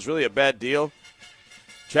contract deal. It was really a bad deal.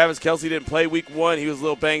 Travis Kelce didn't play week 1. He was a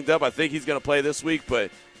little banged up. I think he's going to play this week.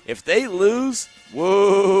 But if they lose,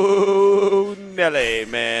 whoa, Nelly,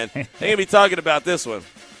 man. They're going to be talking about this one.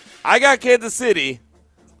 I got Kansas City,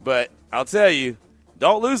 but I'll tell you,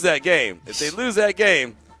 don't lose that game. If they lose that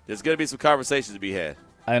game, there's going to be some conversations to be had.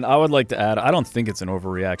 And I would like to add, I don't think it's an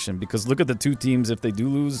overreaction because look at the two teams. If they do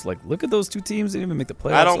lose, look at those two teams. They didn't even make the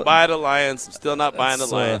playoffs. I don't buy the Lions. I'm still not buying the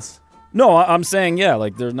Lions. No, I'm saying,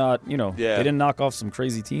 they're not, they didn't knock off some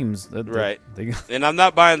crazy teams. Right. And I'm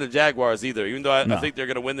not buying the Jaguars either, even though I think they're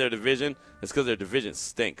going to win their division. It's because their division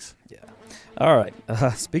stinks. Yeah. All right.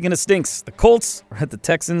 Speaking of stinks, the Colts are at the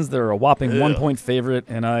Texans. They're a whopping 1-point favorite,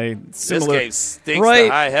 and this game stinks to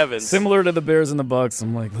high heavens. Similar to the Bears and the Bucks.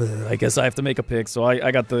 I'm like, I guess I have to make a pick, so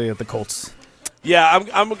I got the Colts. Yeah,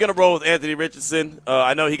 I'm going to roll with Anthony Richardson.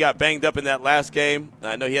 I know he got banged up in that last game.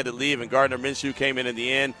 I know he had to leave, and Gardner Minshew came in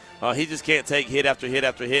the end. He just can't take hit after hit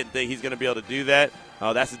after hit and think he's going to be able to do that.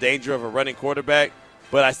 That's the danger of a running quarterback,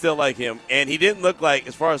 but I still like him. And he didn't look like,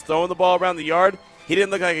 as far as throwing the ball around the yard, he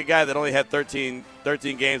didn't look like a guy that only had 13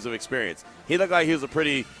 games of experience. He looked like he was a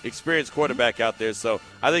pretty experienced quarterback out there. So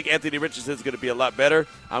I think Anthony Richardson is going to be a lot better.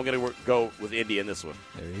 I'm going to go with Indy in this one.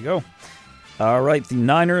 There you go. All right, the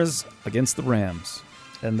Niners against the Rams.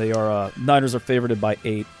 And they are Niners are favored by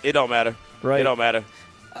 8. It don't matter. Right. It don't matter.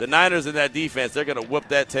 The Niners in that defense, they're going to whoop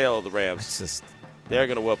that tail of the Rams. They're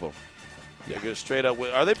going to whoop them. They're going to straight up.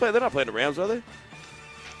 Are they playing? They're not playing the Rams, are they?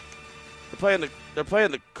 They're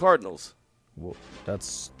playing the Cardinals.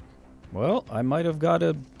 Well, I might have got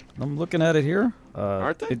a. I'm looking at it here.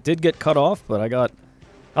 Aren't they? It did get cut off, but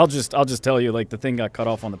I'll just tell you, the thing got cut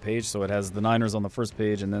off on the page, so it has the Niners on the first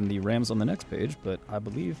page and then the Rams on the next page. But I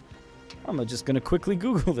believe I'm just gonna quickly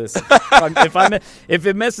Google this. If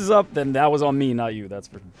it messes up, then that was on me, not you. That's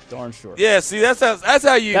for darn sure. Yeah, see, that's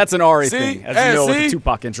how you. That's an ARI thing, as you know, with the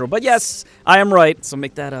Tupac intro. But yes, I am right. So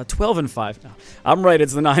make that 12-5 now. I'm right.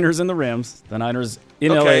 It's the Niners and the Rams. The Niners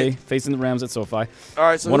in LA facing the Rams at SoFi. All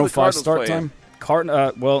right, so 105 start playing?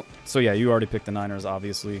 time. So yeah, you already picked the Niners,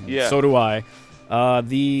 obviously. Yeah. So do I.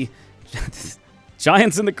 The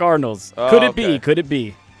Giants and the Cardinals. Could it be? Could it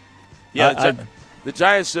be? Yeah, the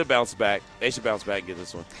Giants should bounce back. They should bounce back and get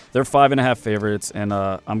this one. They're 5.5 favorites, and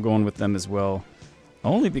I'm going with them as well,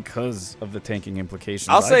 only because of the tanking implications.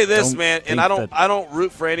 I'll say this, man, and I don't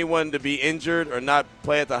root for anyone to be injured or not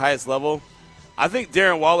play at the highest level. I think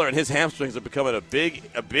Darren Waller and his hamstrings are becoming a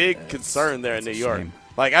big concern there in New York. Shame.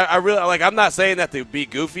 Like I really I'm not saying that to be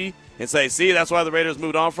goofy and say, see, that's why the Raiders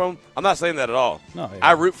moved on from him. I'm not saying that at all. No, yeah.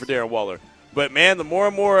 I root for Darren Waller. But, man, the more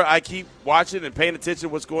and more I keep watching and paying attention to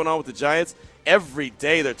what's going on with the Giants, every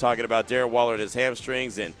day they're talking about Darren Waller and his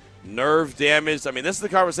hamstrings and nerve damage. I mean, this is the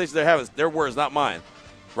conversation they're having. Their words, not mine,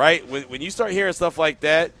 right? When you start hearing stuff like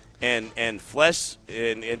that and flesh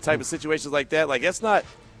in type of situations like that, like that's not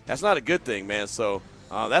a good thing, man. So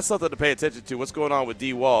that's something to pay attention to, what's going on with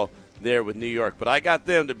D. Wall there with New York. But I got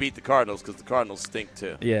them to beat the Cardinals because the Cardinals stink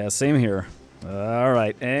too. Yeah, same here. All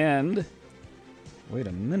right, and wait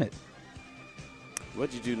a minute.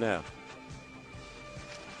 What'd you do now?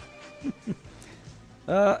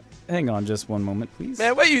 Hang on just one moment, please.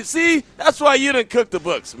 Man, wait, you see? That's why you didn't cook the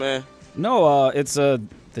books, man. No, it's the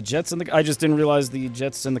Jets and the. I just didn't realize the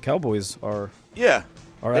Jets and the Cowboys are. Yeah.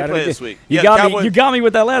 All They right, play this week. You Yeah, got Cowboys- me. You got me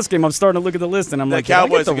with that last game. I'm starting to look at the list, and I'm like, Cowboys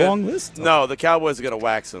did I get are the gonna- wrong list? No, the Cowboys are going to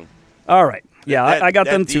wax them. All right. Yeah, That- I got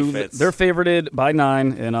that them too. defense. They're favorited by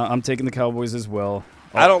 9, and I'm taking the Cowboys as well.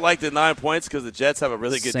 I don't like the 9 points because the Jets have a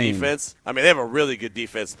really good Same. defense. I mean, they have a really good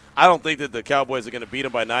defense. I don't think that the Cowboys are going to beat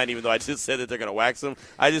them by 9, even though I just said that they're going to wax them.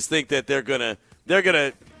 I just think that they're going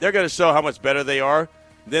to show how much better they are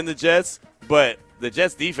than the Jets. But the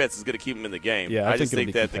Jets' defense is going to keep them in the game. Yeah, I I just think think it'll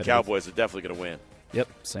be that the competitive. Cowboys are definitely going to win. Yep,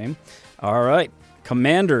 same. All right.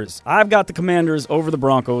 Commanders. I've got the Commanders over the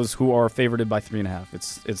Broncos, who are favorited by 3.5.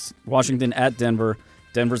 It's Washington at Denver.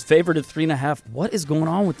 Denver's favored at 3.5. What is going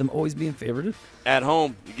on with them always being favorited? At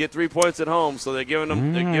home, you get 3 points at home, so they're giving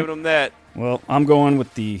them that. Well, I'm going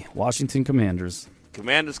with the Washington Commanders.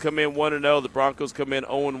 Commanders come in 1-0. The Broncos come in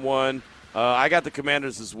 0-1. I got the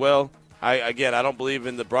Commanders as well. I don't believe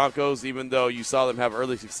in the Broncos, even though you saw them have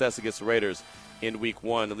early success against the Raiders in Week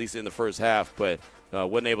 1, at least in the first half, but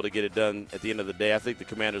wasn't able to get it done at the end of the day. I think the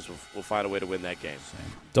Commanders will find a way to win that game.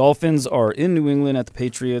 Dolphins are in New England at the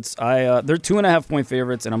Patriots. They're 2.5-point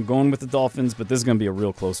favorites, and I'm going with the Dolphins, but this is going to be a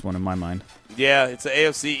real close one in my mind. Yeah, it's an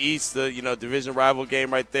AFC East, division rival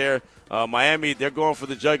game right there. Miami, they're going for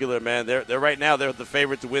the jugular, man. They're right now they're the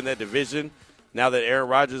favorite to win that division. Now that Aaron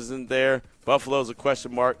Rodgers isn't there, Buffalo's a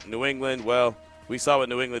question mark. New England, well, we saw what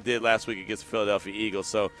New England did last week against the Philadelphia Eagles.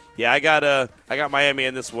 So yeah, I got Miami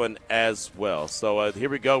in this one as well. So here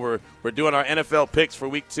we go. We're doing our NFL picks for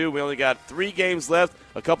Week 2. We only got 3 games left,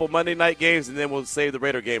 a couple Monday night games, and then we'll save the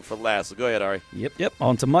Raider game for last. So go ahead, Ari. Yep.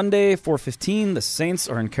 On to Monday, 4:15. The Saints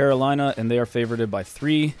are in Carolina, and they are favorited by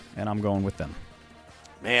 3, and I'm going with them.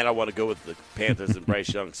 Man, I want to go with the Panthers and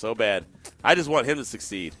Bryce Young so bad. I just want him to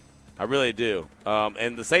succeed. I really do.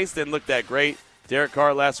 And the Saints didn't look that great. Derek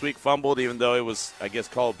Carr last week fumbled, even though it was, I guess,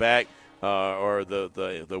 called back, or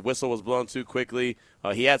the whistle was blown too quickly.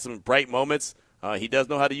 He had some bright moments. He does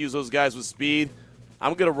know how to use those guys with speed.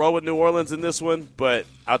 I'm going to roll with New Orleans in this one, but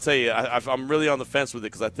I'll tell you, I'm really on the fence with it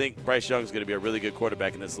because I think Bryce Young is going to be a really good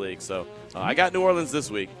quarterback in this league. So I got New Orleans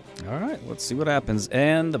this week. All right, let's see what happens.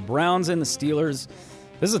 And the Browns and the Steelers.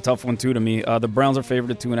 This is a tough one, too, to me. The Browns are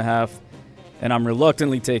favored at 2.5, and I'm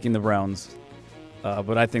reluctantly taking the Browns.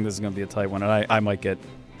 But I think this is going to be a tight one, and I might get.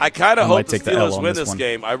 I kind of hope the take the L Steelers on win this this one.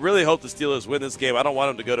 game. I really hope the Steelers win this game. I don't want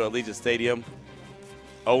them to go to Allegiant Stadium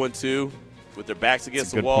 0-2 with their backs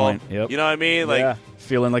against the good wall. point. Yep. You know what I mean? Yeah,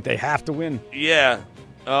 feeling like they have to win. Yeah.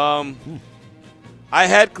 I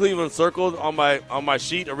had Cleveland circled on my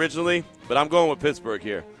sheet originally, but I'm going with Pittsburgh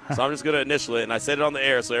here. So I'm just going to initial it, and I said it on the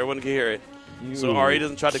air so everyone can hear it. So Ari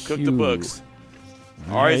doesn't try to cook the books.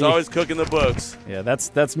 Ari's always cooking the books. Yeah,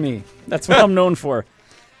 that's me. That's what I'm known for.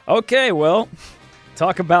 Okay, well,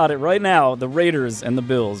 talk about it right now. The Raiders and the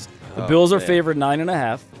Bills. The Bills are favored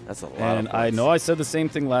 9.5. That's a lot. And I know I said the same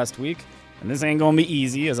thing last week, and this ain't going to be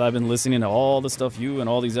easy as I've been listening to all the stuff you and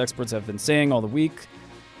all these experts have been saying all the week.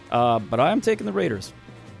 But I am taking the Raiders.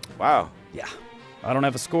 Wow. Yeah. I don't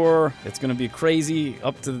have a score. It's going to be crazy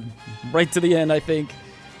right to the end, I think.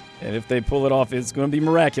 And if they pull it off, it's going to be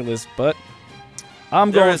miraculous. But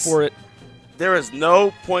I'm going for it. There is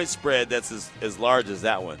no point spread that's as large as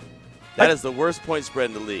that one. That is the worst point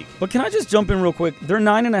spread in the league. But can I just jump in real quick? They're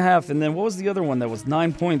 9.5, and then what was the other one that was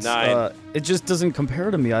 9 points? 9. It just doesn't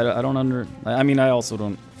compare to me. I don't I mean, I also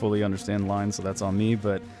don't fully understand lines, so that's on me.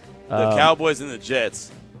 But the Cowboys and the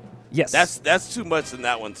Jets. Yes, that's too much in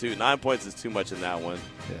that one too. 9 points is too much in that one.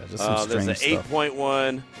 Yeah, just some strange there's an stuff.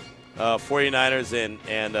 8.1 49ers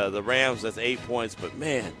and the Rams. That's 8 points, but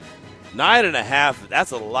man, 9.5.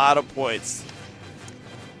 That's a lot of points.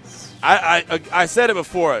 I said it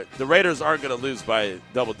before. The Raiders aren't going to lose by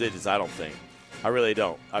double digits, I don't think. I really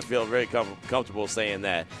don't. I feel very comfortable saying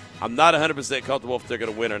that. I'm not 100% comfortable if they're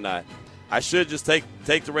going to win or not. I should just take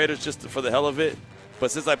the Raiders just for the hell of it. But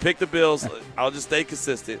since I picked the Bills, I'll just stay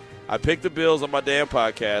consistent. I picked the Bills on my damn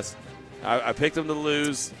podcast. I picked them to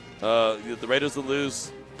lose, the Raiders to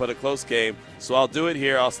lose, but a close game. So I'll do it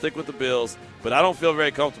here. I'll stick with the Bills. But I don't feel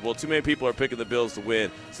very comfortable. Too many people are picking the Bills to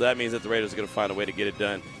win, so that means that the Raiders are going to find a way to get it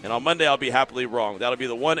done. And on Monday, I'll be happily wrong. That'll be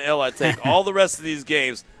the one L I take. All the rest of these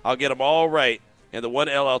games, I'll get them all right. And the one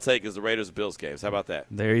L I'll take is the Raiders-Bills games. How about that?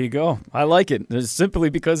 There you go. I like it. It's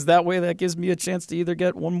simply because that way that gives me a chance to either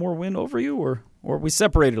get one more win over you or we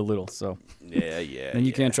separated a little. So yeah. And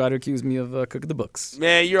you can't try to accuse me of cooking the books.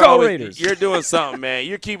 Man, Raiders. You're doing something, man.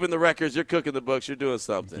 You're keeping the records. You're cooking the books. You're doing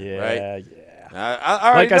something, right?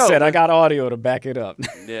 Yeah. Like I said, I got audio to back it up.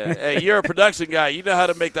 Yeah. Hey, you're a production guy. You know how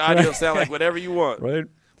to make the audio sound like whatever you want. Right.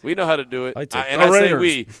 We know how to do it.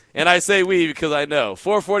 I say we because I know.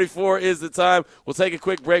 4:44 is the time. We'll take a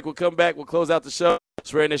quick break. We'll come back. We'll close out the show.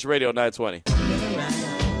 It's Raider Nation Radio 920.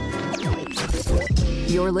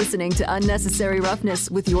 You're listening to Unnecessary Roughness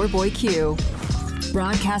with your boy Q.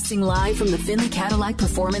 Broadcasting live from the Finley Cadillac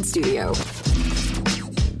Performance Studio.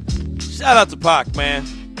 Shout out to Pac, man.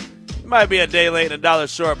 It might be a day late and a dollar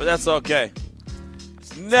short, but that's okay.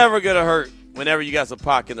 It's never going to hurt whenever you got some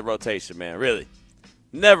Pac in the rotation, man. Really.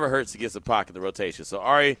 Never hurts to get some Pac in the rotation. So,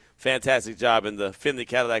 Ari, fantastic job in the Finley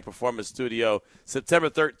Cadillac Performance Studio. September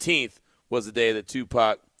 13th was the day that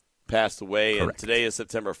Tupac passed away, Correct. And today is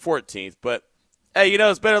September 14th. But, hey,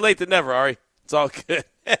 it's better late than never, Ari. It's all good.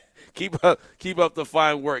 Keep up the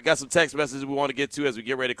fine work. Got some text messages we want to get to as we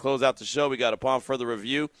get ready to close out the show. We got Upon Further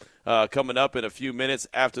Review coming up in a few minutes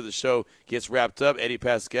after the show gets wrapped up. Eddie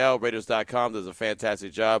Pascal, Raiders.com, does a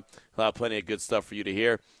fantastic job. Plenty of good stuff for you to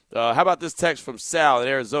hear. How about this text from Sal in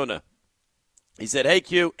Arizona? He said, hey,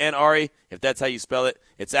 Q and Ari, if that's how you spell it,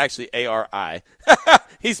 it's actually A-R-I.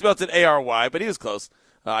 He spelled it A-R-Y, but he was close,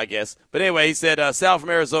 I guess. But anyway, he said, Sal from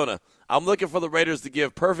Arizona, I'm looking for the Raiders to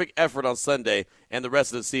give perfect effort on Sunday and the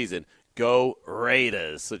rest of the season. Go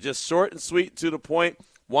Raiders. So just short and sweet to the point.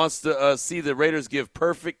 Wants to see the Raiders give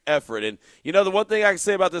perfect effort. And, the one thing I can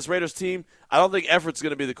say about this Raiders team, I don't think effort's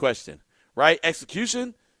going to be the question, right?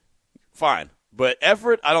 Execution, fine. But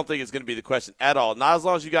effort, I don't think it's going to be the question at all. Not as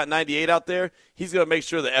long as you got 98 out there, he's going to make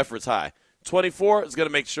sure the effort's high. 24 is going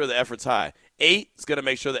to make sure the effort's high. 8 is going to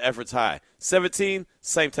make sure the effort's high. 17,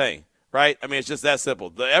 same thing, right? I mean, it's just that simple.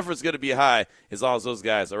 The effort's going to be high as long as those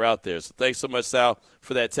guys are out there. So thanks so much, Sal,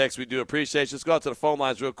 for that text. We do appreciate you. Let's go out to the phone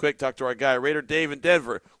lines real quick. Talk to our guy, Raider Dave in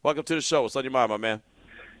Denver. Welcome to the show. What's on your mind, my man?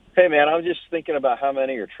 Hey, man, I was just thinking about how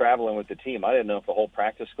many are traveling with the team. I didn't know if the whole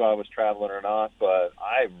practice squad was traveling or not, but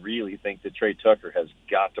I really think that Trey Tucker has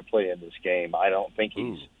got to play in this game. I don't think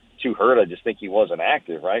he's too hurt. I just think he wasn't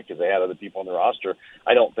active, right, because they had other people on the roster.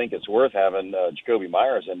 I don't think it's worth having Jacoby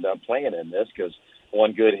Myers end up playing in this because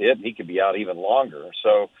one good hit and he could be out even longer.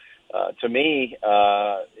 So, to me,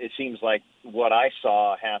 it seems like what I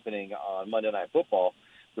saw happening on Monday Night Football,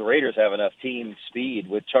 the Raiders have enough team speed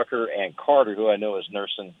with Tucker and Carter, who I know is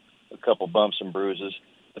nursing a couple bumps and bruises.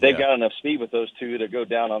 But they've got enough speed with those two to go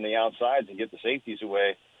down on the outsides and get the safeties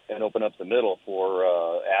away and open up the middle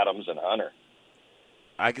for Adams and Hunter.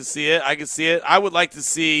 I can see it. I would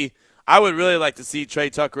really like to see Trey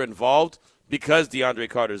Tucker involved because DeAndre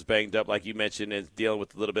Carter's banged up, like you mentioned, and dealing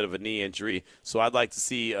with a little bit of a knee injury. So I'd like to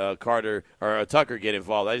see Tucker get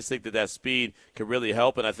involved. I just think that speed could really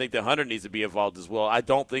help, and I think that Hunter needs to be involved as well. I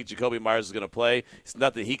don't think Jacoby Myers is going to play. It's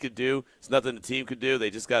nothing he could do. It's nothing the team could do. They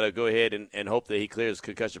just got to go ahead and hope that he clears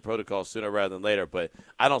concussion protocol sooner rather than later. But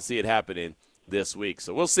I don't see it happening this week.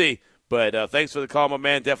 So we'll see. But thanks for the call, my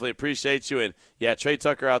man. Definitely appreciate you. And, yeah, Trey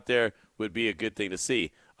Tucker out there would be a good thing to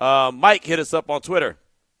see. Mike hit us up on Twitter.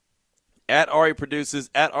 At Ari Produces,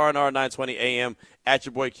 at RNR 920 AM, at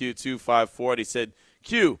your boy Q254. He said,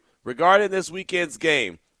 Q, regarding this weekend's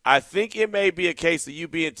game, I think it may be a case of you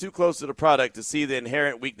being too close to the product to see the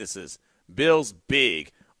inherent weaknesses. Bills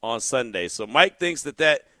big on Sunday. So Mike thinks that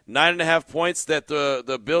 9.5 points that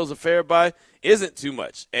the Bills are favored by isn't too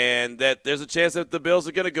much, and that there's a chance that the Bills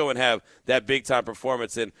are going to go and have that big-time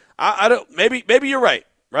performance. And I don't – maybe you're right?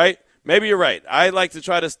 Maybe you're right. I like to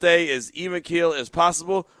try to stay as even keel as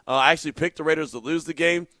possible. I actually picked the Raiders to lose the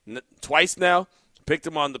game twice now. Picked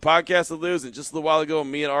them on the podcast to lose, and just a little while ago,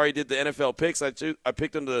 me and Ari did the NFL picks. I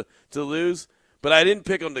picked them to lose, but I didn't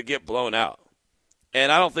pick them to get blown out.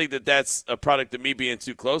 And I don't think that that's a product of me being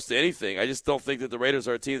too close to anything. I just don't think that the Raiders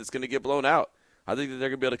are a team that's going to get blown out. I think that they're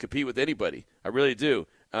going to be able to compete with anybody. I really do.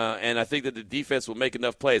 And I think that the defense will make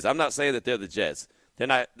enough plays. I'm not saying that they're the Jets. They're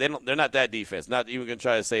not that defense. Not even going to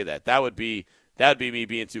try to say that. That would be me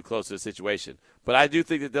being too close to the situation. But I do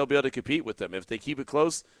think that they'll be able to compete with them if they keep it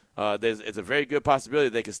close. It's a very good possibility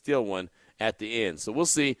they can steal one at the end. So we'll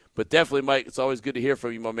see. But definitely, Mike, it's always good to hear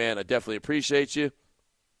from you, my man. I definitely appreciate you.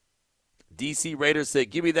 DC Raiders said,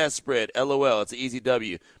 give me that spread. LOL. It's an easy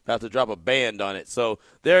W. About to drop a band on it. So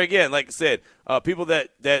there again, like I said, people that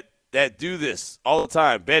do this all the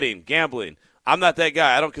time, betting, gambling. I'm not that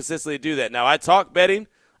guy. I don't consistently do that. Now, I talk betting.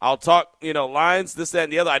 I'll talk, lines, this, that,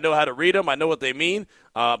 and the other. I know how to read them. I know what they mean.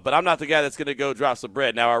 But I'm not the guy that's going to go drop some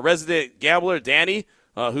bread. Now, our resident gambler, Danny,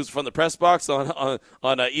 who's from the press box on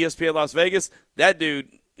ESPN Las Vegas, that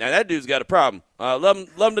dude's got a problem. Love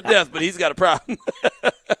him to death, but he's got a problem.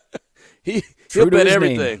 He'll bet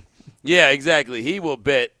everything. Name. Yeah, exactly. He will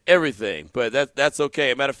bet everything, but that's okay.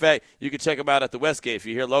 As a matter of fact, you can check him out at the Westgate if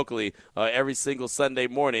you're here locally. Every single Sunday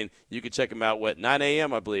morning, you can check him out, 9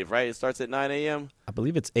 a.m., I believe, right? It starts at 9 a.m.? I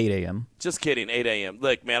believe it's 8 a.m. Just kidding, 8 a.m.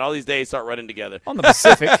 Look, man, all these days start running together. On the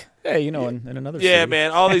Pacific. Hey, in another city. Yeah,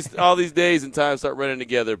 man, all these days and times start running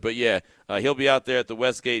together. But, yeah, he'll be out there at the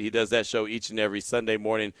Westgate. He does that show each and every Sunday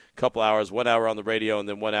morning, couple hours, 1 hour on the radio and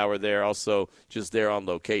then 1 hour there, also just there on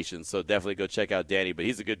location. So definitely go check out Danny. But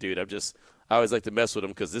he's a good dude. I always like to mess with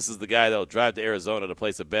him because this is the guy that will drive to Arizona to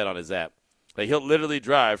place a bet on his app. Like, he'll literally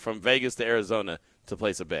drive from Vegas to Arizona to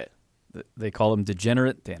place a bet. They call him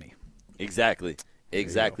Degenerate Danny. Exactly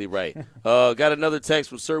right. Got another text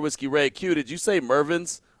from Sir Whiskey Ray. Q, did you say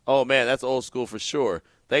Mervin's? Oh, man, that's old school for sure.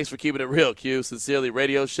 Thanks for keeping it real, Q. Sincerely,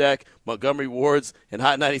 Radio Shack, Montgomery Wards, and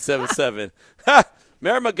Hot 97.7.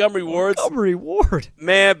 Remember Montgomery Wards? Montgomery Ward.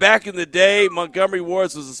 Man, back in the day, Montgomery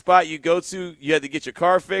Wards was a spot you go to. You had to get your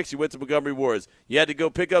car fixed. You went to Montgomery Wards. You had to go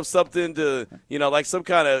pick up something to, like some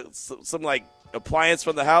kind of, some like appliance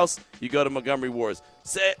from the house. You go to Montgomery Wards.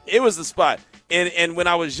 So it was the spot. And when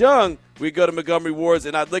I was young, we'd go to Montgomery Wards,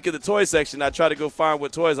 and I'd look at the toy section. I'd try to go find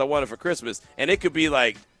what toys I wanted for Christmas. And it could be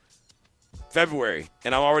like February,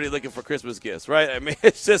 and I'm already looking for Christmas gifts, right? I mean,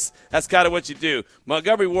 that's kind of what you do.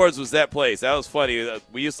 Montgomery Wards was that place. That was funny.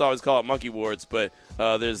 We used to always call it Monkey Wards, but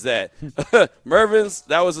there's that. Mervin's,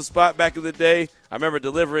 that was a spot back in the day. I remember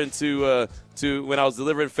delivering to when I was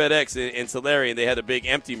delivering FedEx in Tulare, and they had a big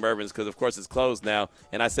empty Mervin's because, of course, it's closed now.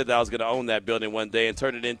 And I said that I was going to own that building one day and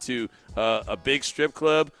turn it into a big strip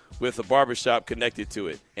club with a barbershop connected to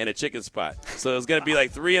it and a chicken spot. So it was going to be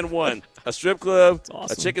like 3 in 1, a strip club,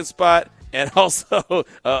 awesome. A chicken spot, and also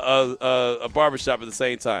a barbershop at the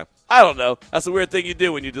same time. I don't know. That's a weird thing you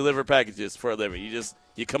do when you deliver packages for a living.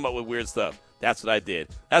 You come up with weird stuff. That's what I did.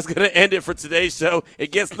 That's going to end it for today's show.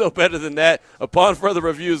 It gets no better than that. Upon further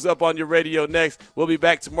reviews up on your radio next. We'll be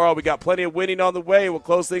back tomorrow. We got plenty of winning on the way. We'll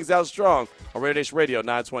close things out strong on Radio Nation Radio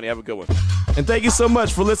 920. Have a good one. And thank you so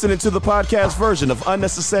much for listening to the podcast version of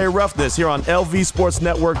Unnecessary Roughness here on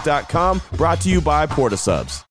LVSportsNetwork.com, brought to you by Porta Subs.